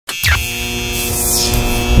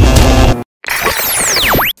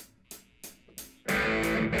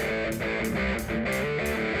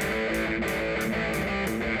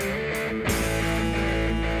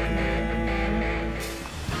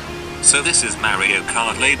So this is Mario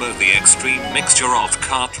Kart Labo, the extreme mixture of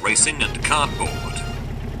kart racing and cardboard.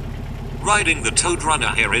 Riding the Toad Runner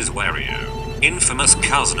here is Wario, infamous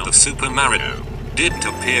cousin of Super Mario. Didn't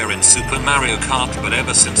appear in Super Mario Kart, but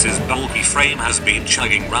ever since his bulky frame has been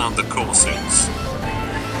chugging round the courses.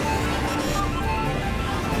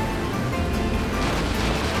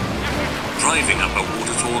 Driving up a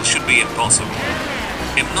waterfall should be impossible.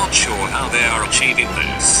 I'm not sure how they are achieving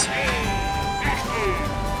this.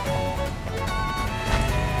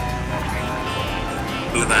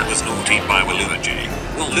 Oh, that was naughty by Waluigi.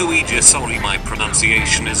 Waluigi, sorry, my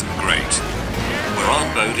pronunciation isn't great. We're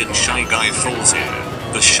on boat in Shy Guy Falls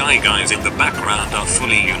here. The Shy Guys in the background are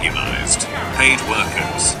fully unionized, paid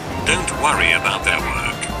workers. Don't worry about their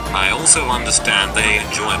work. I also understand they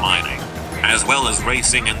enjoy mining, as well as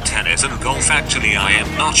racing and tennis and golf. Actually, I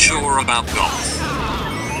am not sure about golf.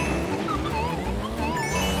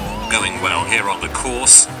 Going well here on the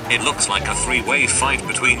course. It looks like a three-way fight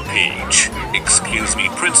between Peach, excuse me,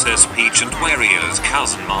 Princess Peach, and Wario's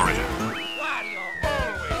cousin Mario.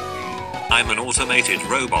 I'm an automated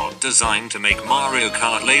robot designed to make Mario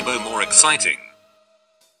Kart Labo more exciting.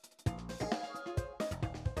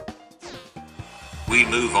 We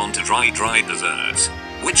move on to dry dessert,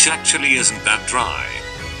 which actually isn't that dry.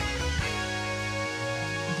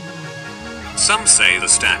 Some say the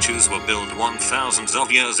statues were built 1000s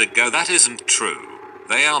of years ago. That isn't true.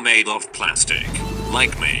 They are made of plastic,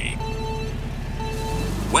 like me.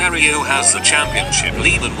 Wario has the championship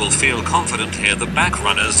lead and will feel confident here. The back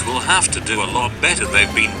runners will have to do a lot better.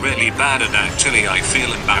 They've been really bad, and actually I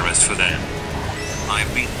feel embarrassed for them.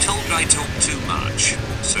 I've been told I talk too much,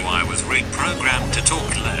 so I was reprogrammed to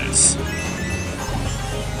talk less.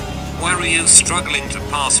 Wario struggling to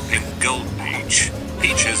pass Pink Gold Peach.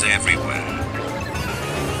 Peaches everywhere.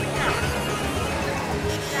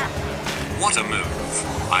 What a move.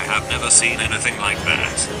 I have never seen anything like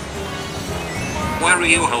that.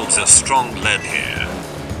 Wario holds a strong lead here.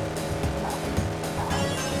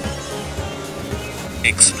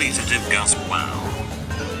 Expletive gasp, wow.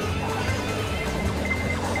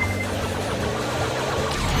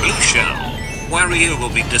 Blue shell. Wario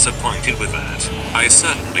will be disappointed with that. I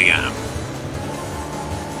certainly am.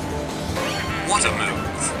 What a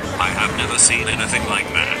move. I have never seen anything like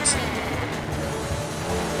that.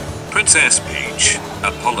 Princess Peach.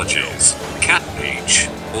 Apologies. Cat Peach,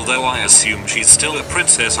 although I assume she's still a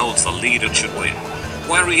princess, holds the lead and should win.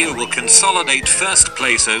 Wario will consolidate first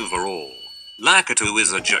place overall. Lakitu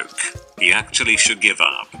is a joke. He actually should give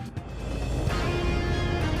up.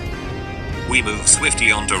 We move swiftly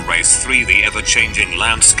on to race 3, the ever-changing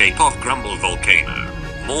landscape of Grumble Volcano.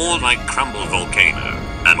 More like Crumble Volcano.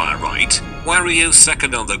 Am I right? Wario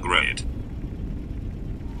second on the grid.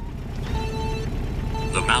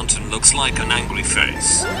 The mountain looks like an angry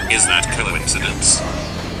face. Is that coincidence?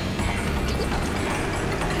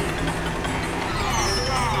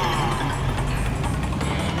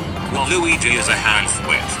 Waluigi is a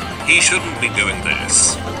half-wit. He shouldn't be doing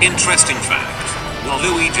this. Interesting fact.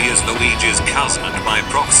 Waluigi is Luigi's cousin, and by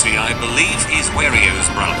proxy I believe he's Wario's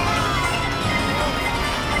brother.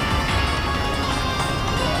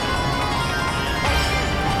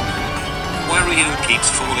 Wario keeps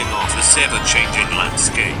falling off this ever-changing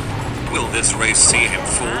landscape. Will this race see him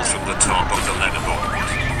fall from the top of the leaderboard?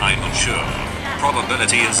 I'm not sure.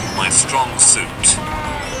 Probability isn't my strong suit.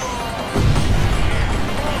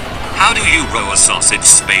 How do you row a sausage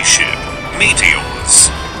spaceship? Meteors.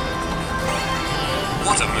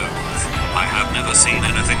 What a move. I have never seen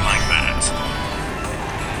anything like that.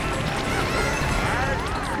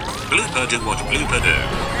 Blooper do what blooper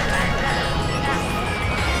do.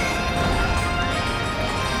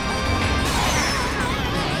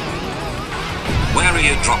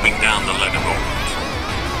 Wario dropping down the leaderboard.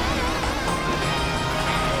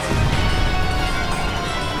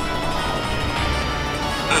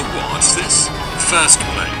 Oh, what's this? First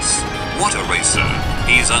place. What a racer.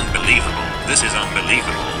 He's unbelievable. This is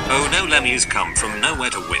unbelievable. Oh no, Lemmy's come from nowhere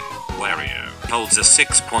to win. Wario holds a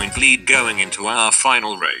 6-point lead going into our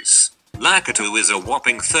final race. Lakitu is a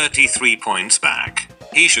whopping 33 points back.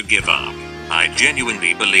 He should give up. I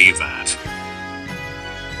genuinely believe that.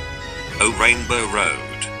 Oh, Rainbow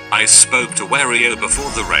Road. I spoke to Wario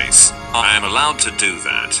before the race. I am allowed to do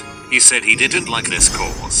that. He said he didn't like this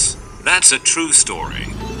course. That's a true story.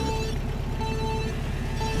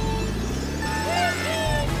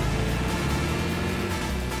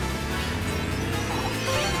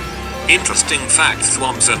 Interesting fact,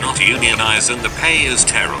 Thwomps are not unionized and the pay is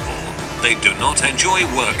terrible. They do not enjoy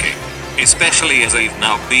working, especially as they've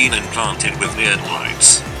now been implanted with weird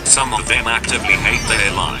lights. Some of them actively hate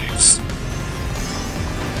their lives.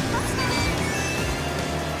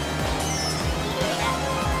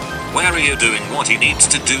 Wario doing what he needs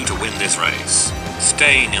to do to win this race,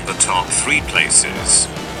 staying in the top 3 places.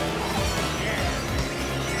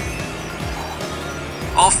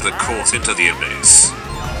 Off the course into the abyss.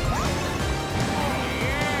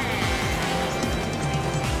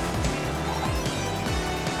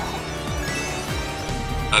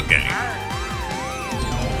 Again.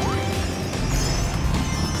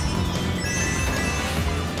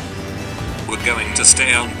 We're going to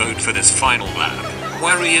stay on boat for this final lap.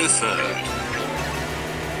 Wario third.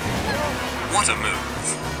 What a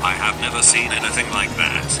move. I have never seen anything like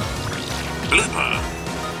that. Blooper.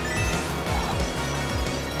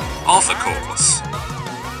 Off the course.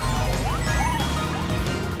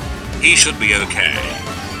 He should be okay.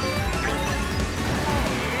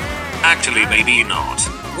 Actually, maybe not.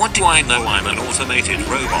 What do I know? I'm an automated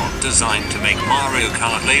robot designed to make Mario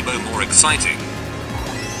Kart Labo more exciting.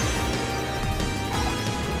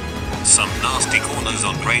 Some nasty corners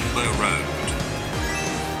on Rainbow Road.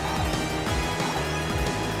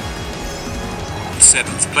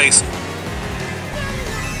 7th place.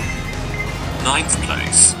 9th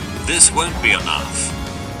place. This won't be enough.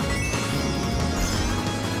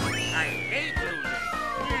 I hate losing.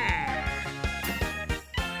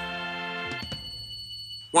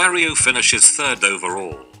 Wario finishes 3rd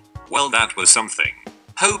overall. Well, that was something.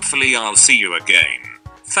 Hopefully I'll see you again.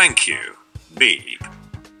 Thank you. B.